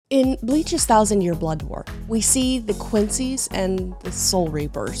In Bleach's 1,000-Year Blood War, we see the Quincy's and the Soul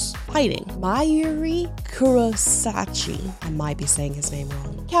Reapers fighting. Mayuri Kurosachi, I might be saying his name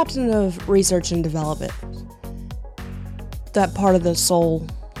wrong, captain of research and development, that part of the Soul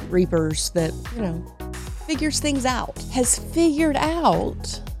Reapers that, figures things out, has figured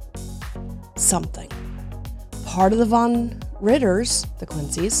out something. Part of the Von Ritters, the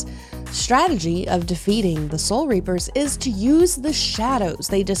Quincy's, strategy of defeating the Soul Reapers is to use the shadows.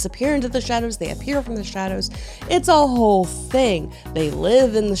 They disappear into the shadows, they appear from the shadows. It's a whole thing. They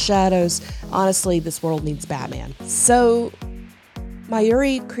live in the shadows. Honestly, this world needs Batman. So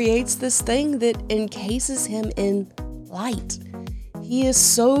Mayuri creates this thing that encases him in light. He is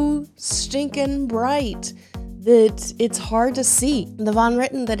so stinking bright that it's hard to see. The Von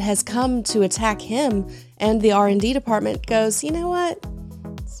Ritten that has come to attack him and the R&D department goes, you know what?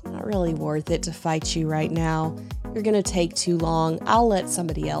 It's not really worth it to fight you right now. You're gonna take too long. I'll let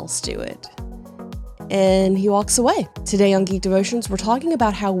somebody else do it. And he walks away. Today on Geek Devotions, we're talking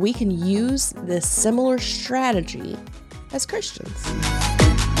about how we can use this similar strategy as Christians.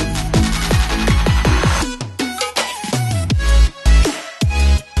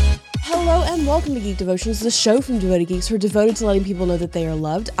 Hello and welcome to Geek Devotions, the show from Devoted Geeks who are devoted to letting people know that they are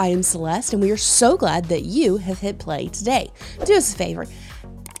loved. I am Celeste, and we are so glad that you have hit play today. Do us a favor,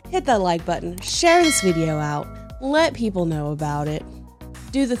 hit that like button, share this video out, let people know about it,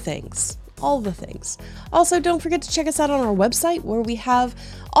 do the things, all the things. Also, don't forget to check us out on our website where we have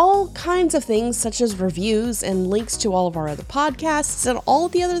all kinds of things such as reviews and links to all of our other podcasts and all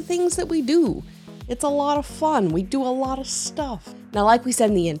the other things that we do. It's a lot of fun. We do a lot of stuff. Now, like we said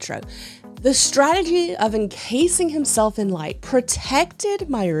in the intro, the strategy of encasing himself in light protected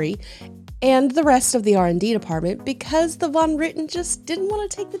Mayuri and the rest of the R&D department because the Von Ritten just didn't want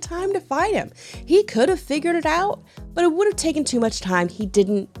to take the time to fight him. He could have figured it out, but it would have taken too much time. He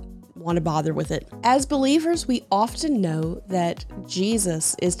didn't want to bother with it. As believers, we often know that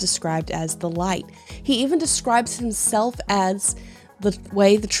Jesus is described as the light. He even describes himself as the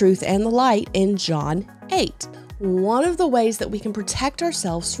way, the truth, and the light in John 8. One of the ways that we can protect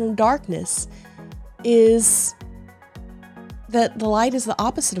ourselves from darkness is that the light is the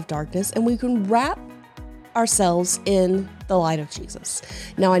opposite of darkness, and we can wrap ourselves in the light of Jesus.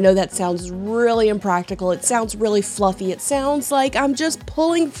 Now, I know that sounds really impractical. It sounds really fluffy. It sounds like I'm just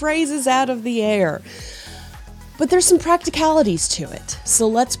pulling phrases out of the air. But there's some practicalities to it. So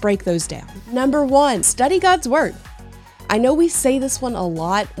let's break those down. Number one, study God's Word. I know we say this one a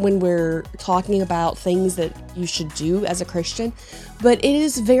lot when we're talking about things that you should do as a Christian, but it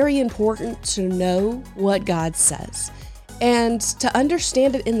is very important to know what God says and to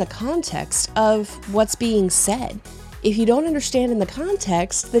understand it in the context of what's being said. If you don't understand in the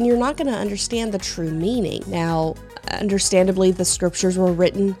context, then you're not going to understand the true meaning. Now, understandably, the scriptures were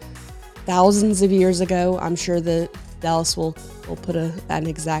written thousands of years ago. I'm sure that Dallas will put an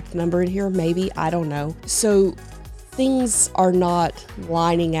exact number in here, maybe, I don't know. So things are not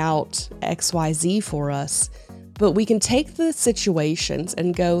lining out XYZ for us, but we can take the situations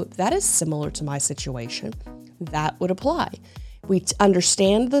and go, that is similar to my situation. That would apply. We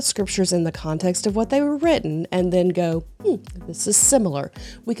understand the scriptures in the context of what they were written and then go, this is similar.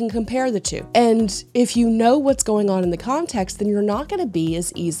 We can compare the two. And if you know what's going on in the context, then you're not going to be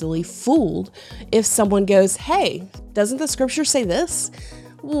as easily fooled if someone goes, hey, doesn't the scripture say this?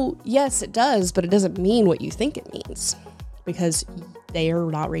 Well, yes, it does, but it doesn't mean what you think it means because they are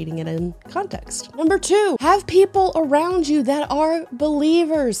not reading it in context. Number two, have people around you that are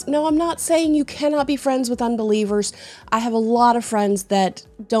believers. No, I'm not saying you cannot be friends with unbelievers. I have a lot of friends that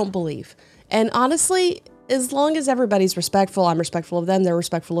don't believe. And honestly, as long as everybody's respectful, I'm respectful of them, they're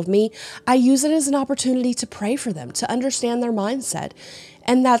respectful of me, I use it as an opportunity to pray for them, to understand their mindset.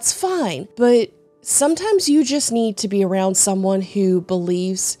 And that's fine. But sometimes you just need to be around someone who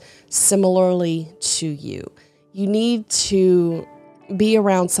believes similarly to you. You need to be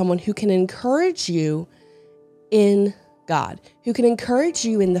around someone who can encourage you in God, who can encourage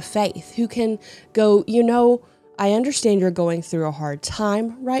you in the faith, who can go, I understand you're going through a hard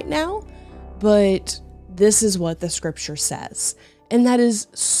time right now, but this is what the scripture says. And that is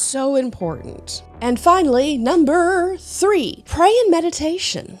so important. And finally, number three, pray and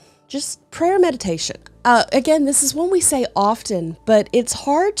meditation. Just prayer and meditation. Again, this is one we say often, but it's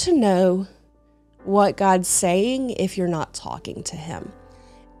hard to know what God's saying if you're not talking to him.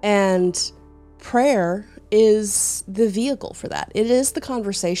 And prayer is the vehicle for that. It is the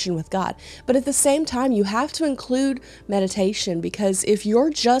conversation with God. But at the same time, you have to include meditation, because if you're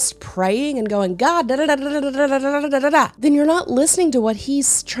just praying and going, God, da da da da da da da da da da, then you're not listening to what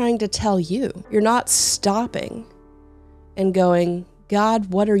he's trying to tell you. You're not stopping and going,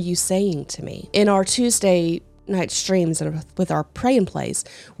 God, what are you saying to me? In our Tuesday night streams and with our pray and plays,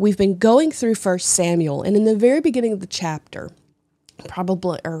 we've been going through 1 Samuel, and in the very beginning of the chapter, very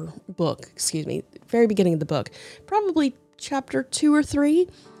beginning of the book, probably chapter 2 or 3,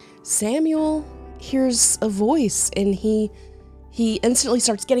 Samuel hears a voice, and he instantly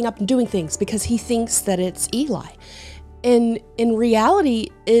starts getting up and doing things because he thinks that it's Eli. And in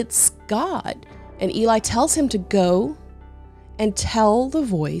reality, it's God. And Eli tells him to go and tell the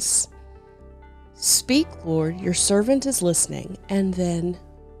voice, "Speak, Lord, your servant is listening," and then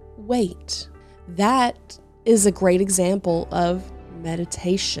wait. That is a great example of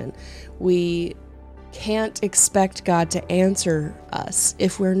meditation. We can't expect God to answer us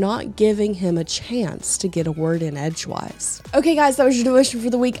if we're not giving him a chance to get a word in edgewise. Okay, guys, that was your devotion for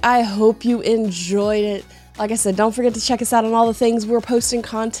the week. I hope you enjoyed it. Like I said, don't forget to check us out on all the things. We're posting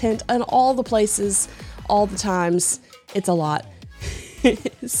content on all the places, all the times. It's a lot.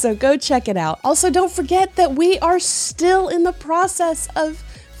 So go check it out. Also, don't forget that we are still in the process of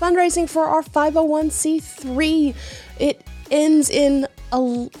fundraising for our 501c3. It ends in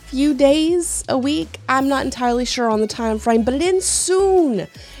a few days, a week. I'm not entirely sure on the time frame, but it ends soon.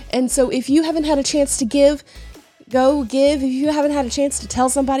 And so if you haven't had a chance to give, go give. If you haven't had a chance to tell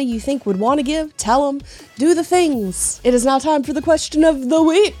somebody you think would want to give, tell them. Do the things. It is now time for the question of the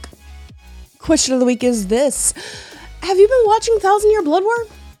week. Question of the week is this: have you been watching 1,000-Year Blood War?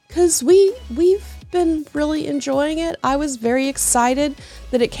 Because we've been really enjoying it. I was very excited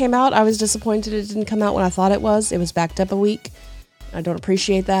that it came out. I was disappointed it didn't come out when I thought it was. It was backed up a week. I don't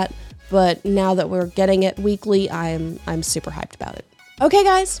appreciate that. But now that we're getting it weekly, I'm super hyped about it. Okay,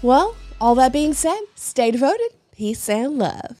 guys. Well, all that being said, stay devoted. Peace and love.